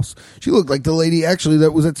Waffle House. She looked like the lady actually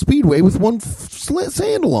that was at Speedway with one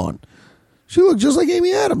sandal on. She looked just like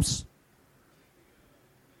Amy Adams.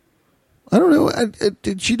 I don't know.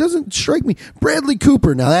 She doesn't strike me. Bradley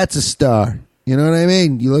Cooper, now that's a star. You know what I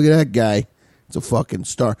mean? You look at that guy. It's a fucking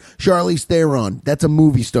star. Charlize Theron, that's a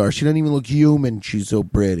movie star. She doesn't even look human. She's so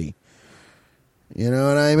pretty. You know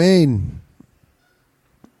what I mean?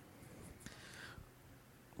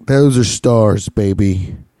 Those are stars,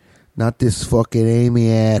 baby. Not this fucking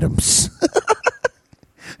Amy Adams.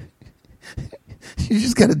 You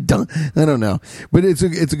just gotta dunk. I don't know, but it's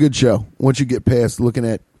a good show. Once you get past looking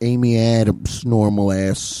at Amy Adams' normal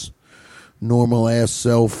ass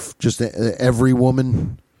self, just every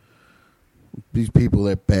woman. These people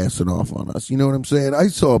that passing off on us. You know what I'm saying? I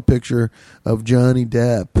saw a picture of Johnny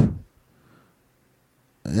Depp.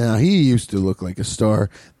 Now he used to look like a star.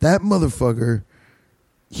 That motherfucker.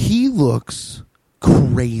 He looks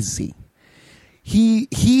crazy. He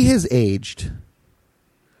has aged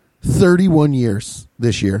 31 years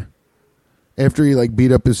this year. After he like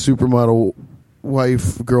beat up his supermodel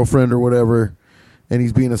wife, girlfriend or whatever, and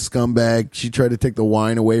he's being a scumbag. She tried to take the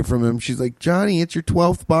wine away from him. She's like, Johnny, it's your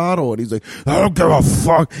 12th bottle. And he's like, I don't give a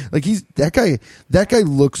fuck. Like that guy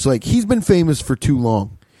looks like he's been famous for too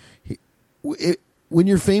long. When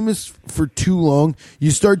you're famous for too long,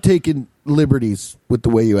 you start taking liberties with the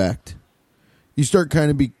way you act. You start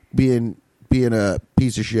kind of being a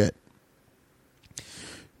piece of shit.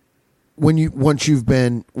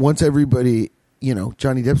 Once everybody, you know,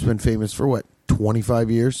 Johnny Depp's been famous for what, 25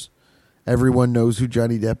 years? Everyone knows who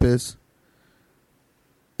Johnny Depp is.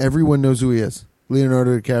 Everyone knows who he is.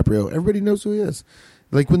 Leonardo DiCaprio, everybody knows who he is.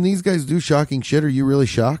 Like when these guys do shocking shit, are you really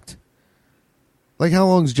shocked? Like how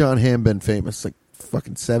long's John Hamm been famous? Like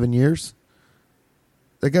fucking 7 years?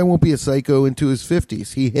 That guy won't be a psycho into his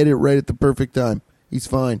 50s. He hit it right at the perfect time. He's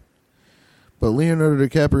fine. But Leonardo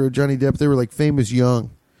DiCaprio, Johnny Depp, they were like famous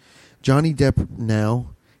young. Johnny Depp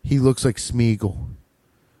now, he looks like Smeagol.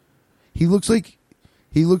 He looks like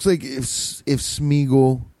if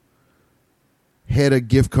Smeagol had a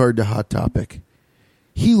gift card to Hot Topic.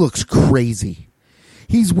 He looks crazy.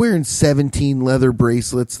 He's wearing 17 leather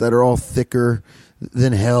bracelets that are all thicker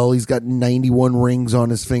than hell. He's got 91 rings on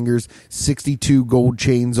his fingers, 62 gold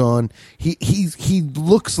chains on. He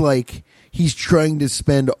looks like he's trying to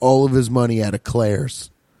spend all of his money at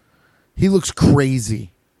Claire's. He looks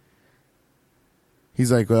crazy.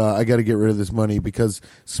 He's like, well, I got to get rid of this money because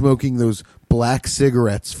smoking those black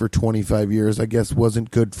cigarettes for 25 years, I guess,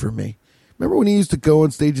 wasn't good for me. Remember when he used to go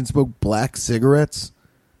on stage and smoke black cigarettes?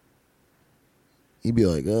 He'd be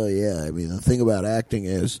like, oh, yeah, I mean, the thing about acting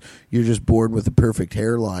is you're just born with a perfect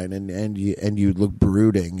hairline and you look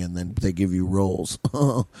brooding, and then they give you roles.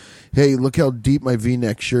 Hey, look how deep my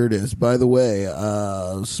V-neck shirt is. By the way,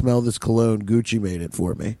 smell this cologne. Gucci made it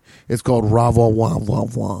for me. It's called Rava Wah Wah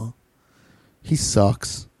Wah. He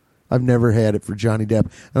sucks. I've never had it for Johnny Depp.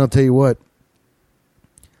 And I'll tell you what.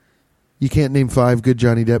 You can't name 5 good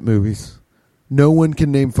Johnny Depp movies. No one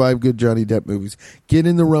can name 5 good Johnny Depp movies. Get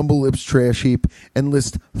in the Rumble Lips trash heap and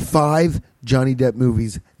list 5 Johnny Depp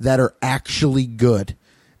movies that are actually good.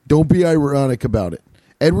 Don't be ironic about it.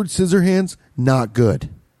 Edward Scissorhands, not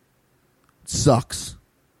good. Sucks.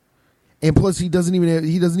 And plus he doesn't even have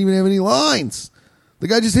any lines. The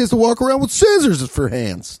guy just has to walk around with scissors for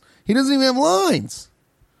hands. He doesn't even have lines.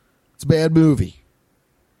 It's a bad movie.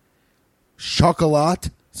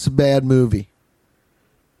 Chocolat, it's a bad movie.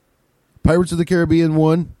 Pirates of the Caribbean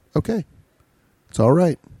 1, okay. It's all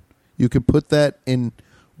right. You could put that in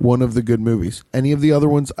one of the good movies. Any of the other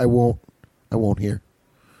ones, I won't hear.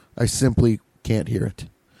 I simply can't hear it.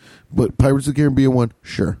 But Pirates of the Caribbean 1,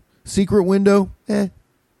 sure. Secret Window,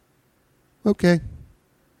 okay.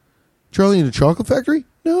 Charlie and the Chocolate Factory?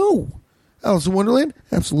 No. Alice in Wonderland?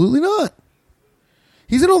 Absolutely not.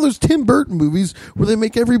 He's in all those Tim Burton movies where they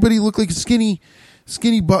make everybody look like a skinny,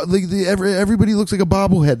 everybody looks like a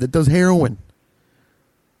bobblehead that does heroin.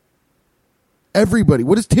 Everybody.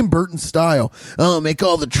 What is Tim Burton's style? Oh, make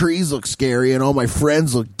all the trees look scary and all my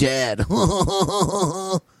friends look dead.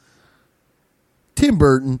 Tim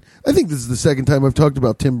Burton. I think this is the second time I've talked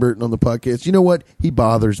about Tim Burton on the podcast. You know what? He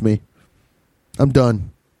bothers me. I'm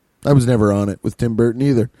done. I was never on it with Tim Burton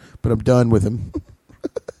either, but I'm done with him.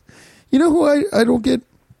 You know who I don't get?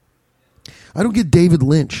 I don't get David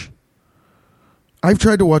Lynch. I've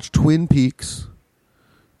tried to watch Twin Peaks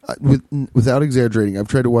without exaggerating. I've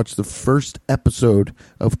tried to watch the first episode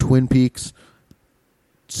of Twin Peaks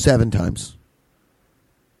 7 times.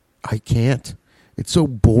 I can't. It's so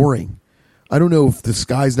boring. I don't know if the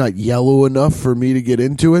sky's not yellow enough for me to get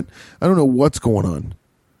into it. I don't know what's going on.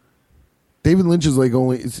 David Lynch is like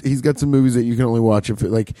he's got some movies that you can only watch if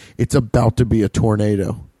it's about to be a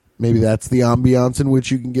tornado. Maybe that's the ambiance in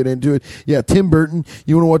which you can get into it. Yeah, Tim Burton.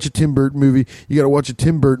 You want to watch a Tim Burton movie? You got to watch a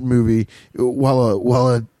Tim Burton movie while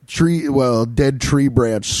a dead tree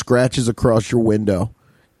branch scratches across your window.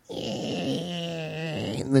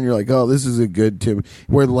 And then you're like, oh, this is a good Tim,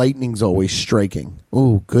 where lightning's always striking.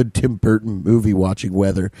 Oh, good Tim Burton movie watching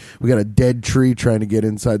weather. We got a dead tree trying to get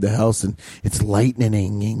inside the house, and it's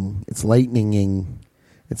lightning. It's lightning.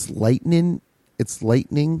 It's lightning. It's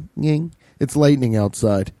lightning. It's lightning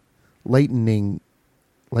outside. Lightning.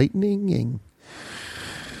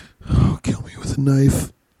 Oh, kill me with a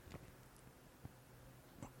knife.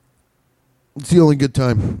 It's the only good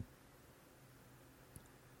time.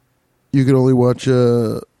 You can only watch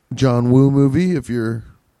a John Woo movie if you're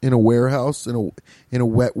in a warehouse, in a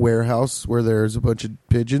wet warehouse where there's a bunch of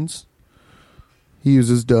pigeons. He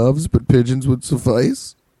uses doves, but pigeons would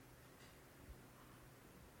suffice.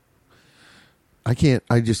 I can't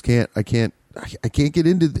get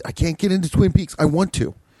into Twin Peaks. I want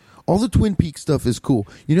to. All the Twin Peaks stuff is cool.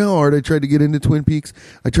 You know how hard I tried to get into Twin Peaks?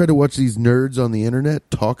 I tried to watch these nerds on the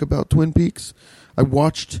internet talk about Twin Peaks. I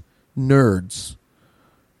watched nerds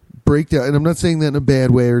break down, and I'm not saying that in a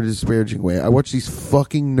bad way or a disparaging way. I watched these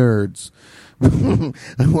fucking nerds.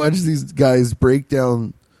 I watched these guys break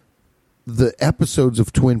down the episodes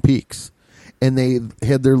of Twin Peaks, and they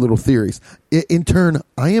had their little theories. In turn,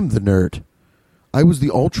 I am the nerd. I was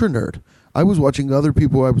the ultra nerd. I was watching other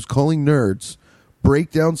people I was calling nerds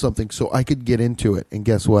break down something so I could get into it. And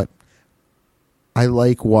guess what? I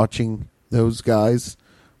like watching those guys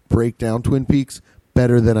break down Twin Peaks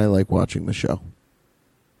better than I like watching the show.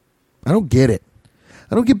 I don't get it.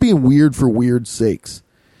 I don't get being weird for weird's sakes.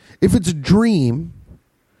 If it's a dream,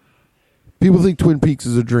 people think Twin Peaks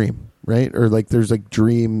is a dream, right? Or like there's like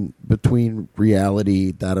dream between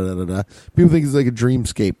reality, da-da-da-da-da. People think it's like a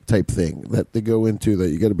dreamscape type thing that they go into that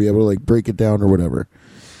you got to be able to like break it down or whatever.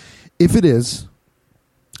 If it is,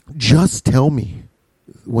 just tell me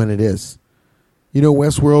when it is. You know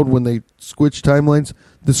Westworld, when they switch timelines,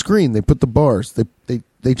 the screen, they put the bars,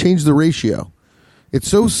 they change the ratio. It's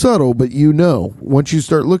so subtle, but you know, once you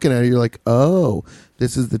start looking at it, you're like, oh,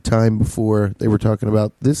 this is the time before they were talking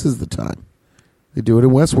about this is the time. They do it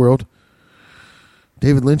in Westworld.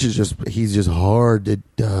 David Lynch he's just hard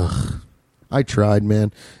to, I tried,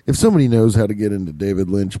 man. If somebody knows how to get into David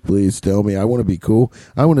Lynch, please tell me. I want to be cool.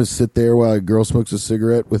 I want to sit there while a girl smokes a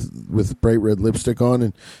cigarette with bright red lipstick on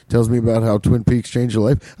and tells me about how Twin Peaks changed her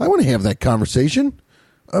life. I want to have that conversation.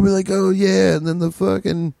 I'll be like, oh, yeah, and then the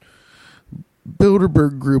fucking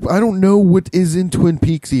Bilderberg group. I don't know what is in Twin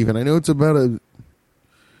Peaks even. I know it's about a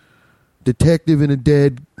detective and a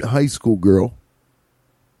dead high school girl.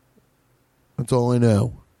 That's all I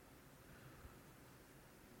know.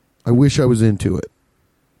 I wish I was into it.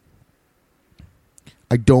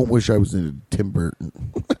 I don't wish I was into Tim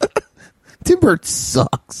Burton. Tim Burton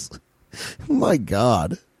sucks. My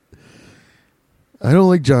God. I don't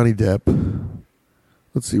like Johnny Depp.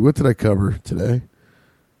 Let's see, what did I cover today?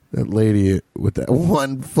 That lady with that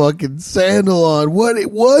one fucking sandal on. What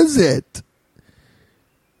was it?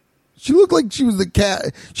 She looked like she was the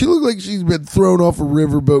cat. She looked like she's been thrown off a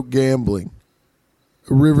riverboat gambling.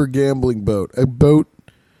 A river gambling boat. A boat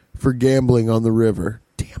for gambling on the river.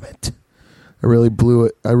 Damn it. I really blew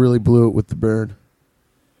it. I really blew it with the burn.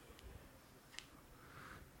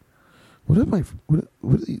 What are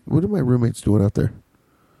my roommates doing out there?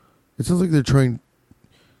 It sounds like they're trying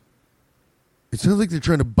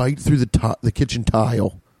to bite through the kitchen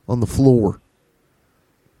tile on the floor.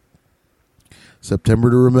 September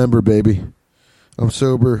to remember, baby. I'm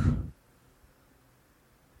sober.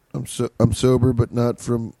 I'm sober, but not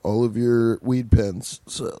from all of your weed pens.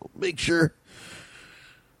 So make sure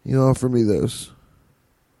you offer me those.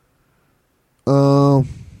 I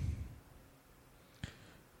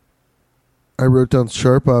wrote down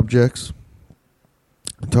sharp objects.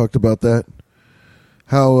 I talked about that.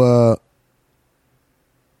 How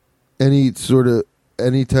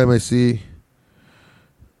anytime I see.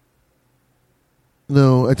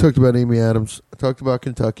 No, I talked about Amy Adams. I talked about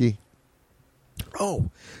Kentucky. Oh,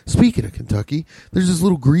 speaking of Kentucky, there's this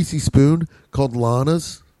little greasy spoon called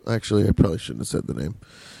Lana's. Actually, I probably shouldn't have said the name.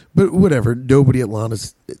 But whatever. Nobody at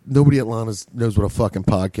Lana's knows what a fucking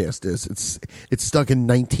podcast is. It's stuck in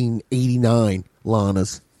 1989.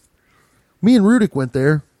 Lana's. Me and Rudick went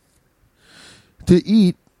there to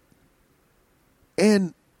eat,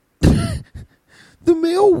 and the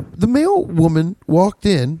male woman walked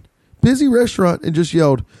in, busy restaurant, and just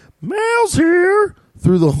yelled, "Mal's here!"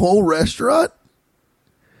 through the whole restaurant.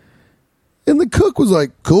 And the cook was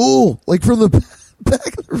like, "Cool," like from the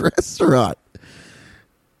back of the restaurant.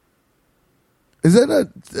 Is that not?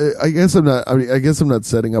 I guess I'm not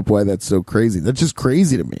setting up why that's so crazy. That's just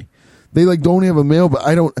crazy to me. They like don't have a male, but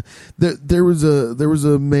I don't. There was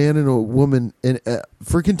a man and a woman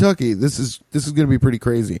for Kentucky. This is going to be pretty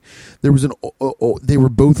crazy. There was they were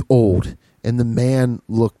both old, and the man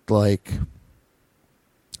looked like.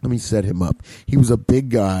 Let me set him up. He was a big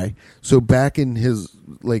guy. So back in his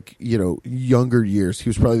younger years, he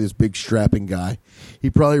was probably this big strapping guy. He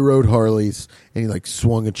probably rode Harleys, and he like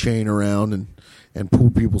swung a chain around and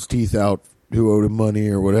pulled people's teeth out who owed him money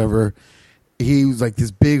or whatever. He was like this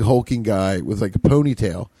big hulking guy with like a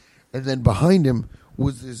ponytail. And then behind him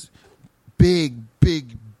was this big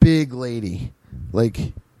lady,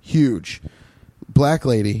 like huge black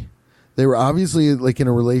lady. They were obviously like in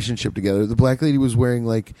a relationship together. The black lady was wearing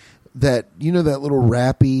like that, that little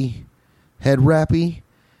head wrappy.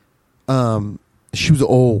 She was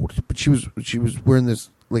old, but she was wearing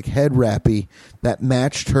this like head wrappy that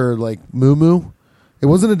matched her like muumuu. It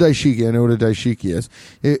wasn't a daishiki. I know what a daishiki is.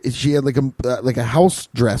 She had like a house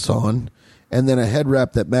dress on, and then a head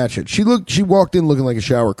wrap that matched it. She walked in looking like a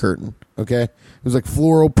shower curtain. Okay, it was like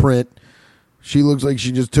floral print. She looks like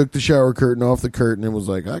she just took the shower curtain off the curtain and was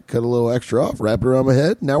like, I cut a little extra off, wrap it around my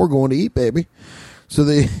head. Now we're going to eat, baby. So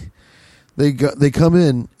they come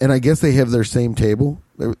in, and I guess they have their same table,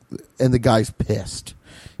 and the guy's pissed.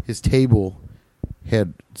 His table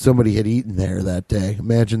somebody had eaten there that day.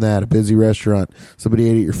 Imagine that, a busy restaurant. Somebody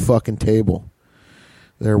ate at your fucking table.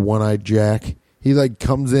 They're one-eyed Jack. He like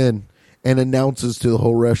comes in and announces to the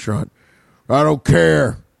whole restaurant, I don't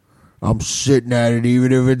care. I'm sitting at it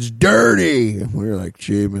even if it's dirty. We were like,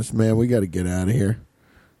 Jameis, man, we got to get out of here.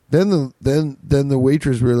 Then the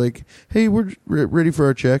waitress, we were like, hey, we're ready for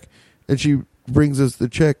our check. And she brings us the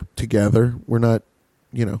check together. We're not,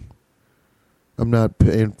 I'm not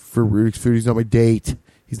paying for Rudick's food. He's not my date.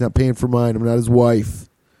 He's not paying for mine. I'm not his wife.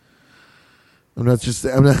 I'm not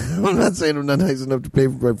saying I'm not nice enough to pay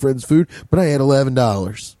for my friend's food, but I had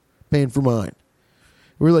 $11 paying for mine.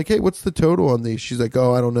 We were like, hey, what's the total on these? She's like,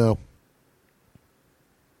 oh, I don't know.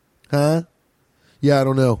 Huh? Yeah, I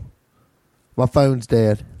don't know. My phone's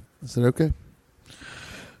dead. I said, okay.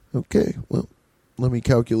 Okay, well, let me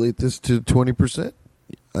calculate this to 20%.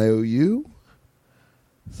 I owe you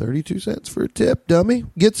 32 cents for a tip, dummy.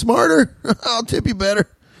 Get smarter. I'll tip you better.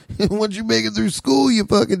 Once you make it through school, you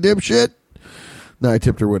fucking dipshit. No, I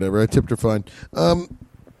tipped her whatever. I tipped her fine. I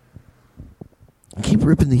keep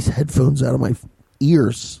ripping these headphones out of my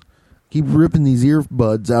ears. Keep ripping these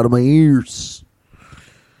earbuds out of my ears.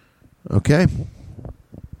 Okay.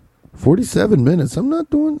 47 minutes.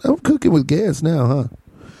 I'm cooking with gas now, huh?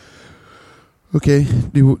 Okay.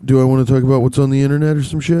 Do I want to talk about what's on the internet or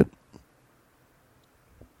some shit?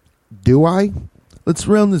 Do I? Let's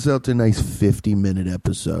round this out to a nice 50-minute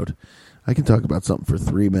episode. I can talk about something for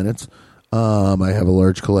 3 minutes. I have a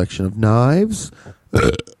large collection of knives.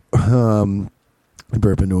 I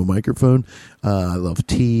burp into a microphone. I love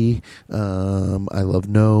tea. I love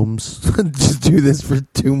gnomes. Just do this for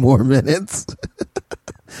 2 more minutes.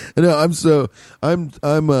 No, I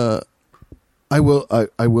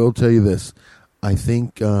will tell you this. I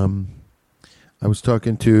think I was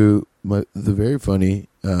talking to the very funny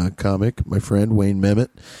comic, my friend Wayne Memmott,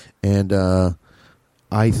 and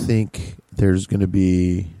I think there's going to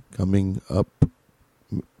be coming up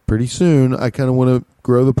pretty soon. I kind of want to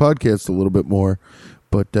grow the podcast a little bit more,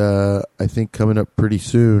 but I think coming up pretty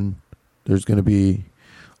soon there's going to be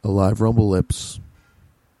a live Rumble Lips.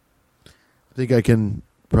 I think I can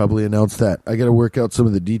probably announce that. I got to work out some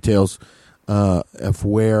of the details of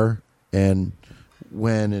where and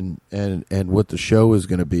when and what the show is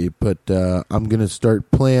going to be, but I'm going to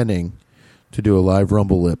start planning to do a live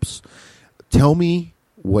Rumble Lips. Tell me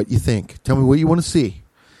what you think. Tell me what you want to see.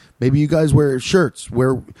 Maybe you guys wear shirts,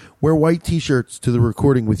 wear white T-shirts to the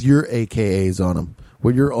recording with your AKAs on them,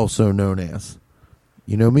 what you're also known as.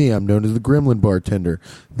 You know me, I'm known as the Gremlin Bartender,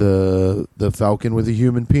 the Falcon with a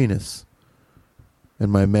human penis.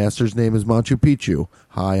 And my master's name is Machu Picchu.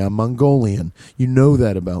 Hi, I'm Mongolian. You know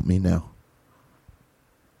that about me now.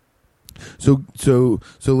 So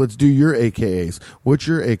let's do your AKAs. What's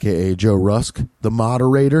your AKA, Joe Rusk? The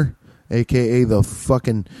moderator? AKA the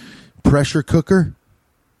fucking pressure cooker?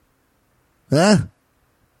 Huh?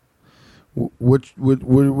 What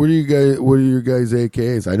are you guys? What are your guys'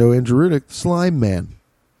 AKAs? I know Andrew Rudick, Slime Man,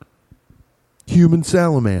 Human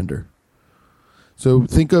Salamander. So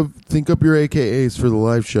think up your AKAs for the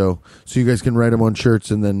live show, so you guys can write them on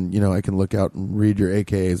shirts, and then I can look out and read your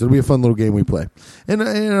AKAs. It'll be a fun little game we play, and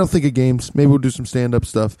I'll think of games. Maybe we'll do some stand up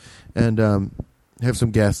stuff and have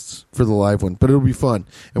some guests for the live one. But it'll be fun,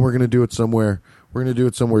 and we're gonna do it somewhere. We're gonna do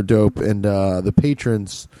it somewhere dope, and the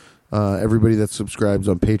patrons, everybody that subscribes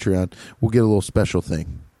on Patreon, will get a little special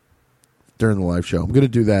thing during the live show. I'm going to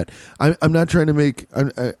do that. I'm not trying to make...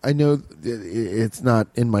 I know it's not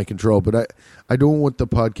in my control, but I don't want the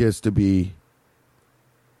podcast to be,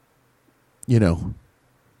 hey,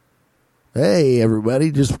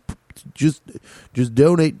 everybody, just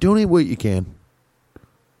donate what you can.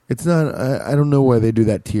 It's not... I don't know why they do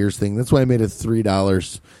that tiers thing. That's why I made it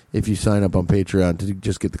 $3 if you sign up on Patreon to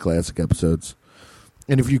just get the classic episodes.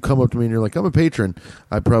 And if you come up to me and you're like, I'm a patron,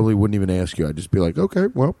 I probably wouldn't even ask you. I'd just be like, okay,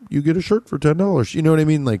 well, you get a shirt for $10. You know what I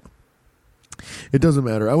mean? Like, it doesn't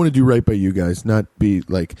matter. I want to do right by you guys, not be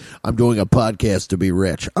like, I'm doing a podcast to be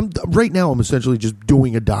rich. Right now, I'm essentially just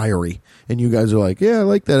doing a diary. And you guys are like, yeah, I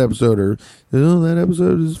like that episode. Or, oh, that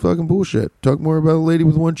episode is fucking bullshit. Talk more about a lady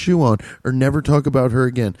with one shoe on. Or never talk about her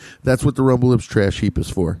again. That's what the Rumble Lips trash heap is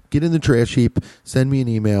for. Get in the trash heap. Send me an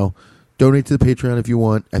email. Donate to the Patreon if you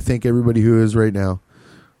want. I thank everybody who is right now.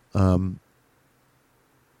 I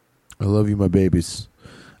love you, my babies.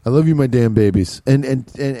 I love you, my damn babies. And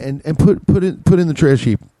put in the trash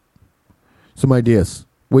heap some ideas.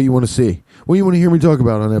 What you want to see. What you want to hear me talk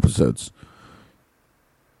about on episodes.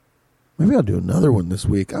 Maybe I'll do another one this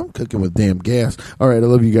week. I'm cooking with damn gas. All right, I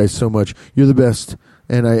love you guys so much. You're the best,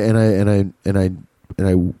 and I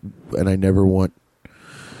never want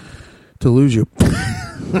to lose you.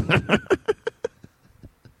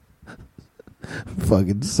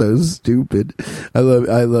 Fucking so stupid. I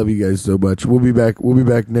love you guys so much. We'll be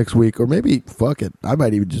back next week, or maybe fuck it, I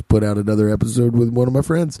might even just put out another episode with one of my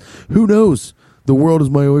friends. Who knows? The world is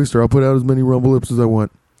my oyster. I'll put out as many Rumble Lips as I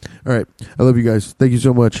want. All right, I love you guys. Thank you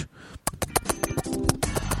so much.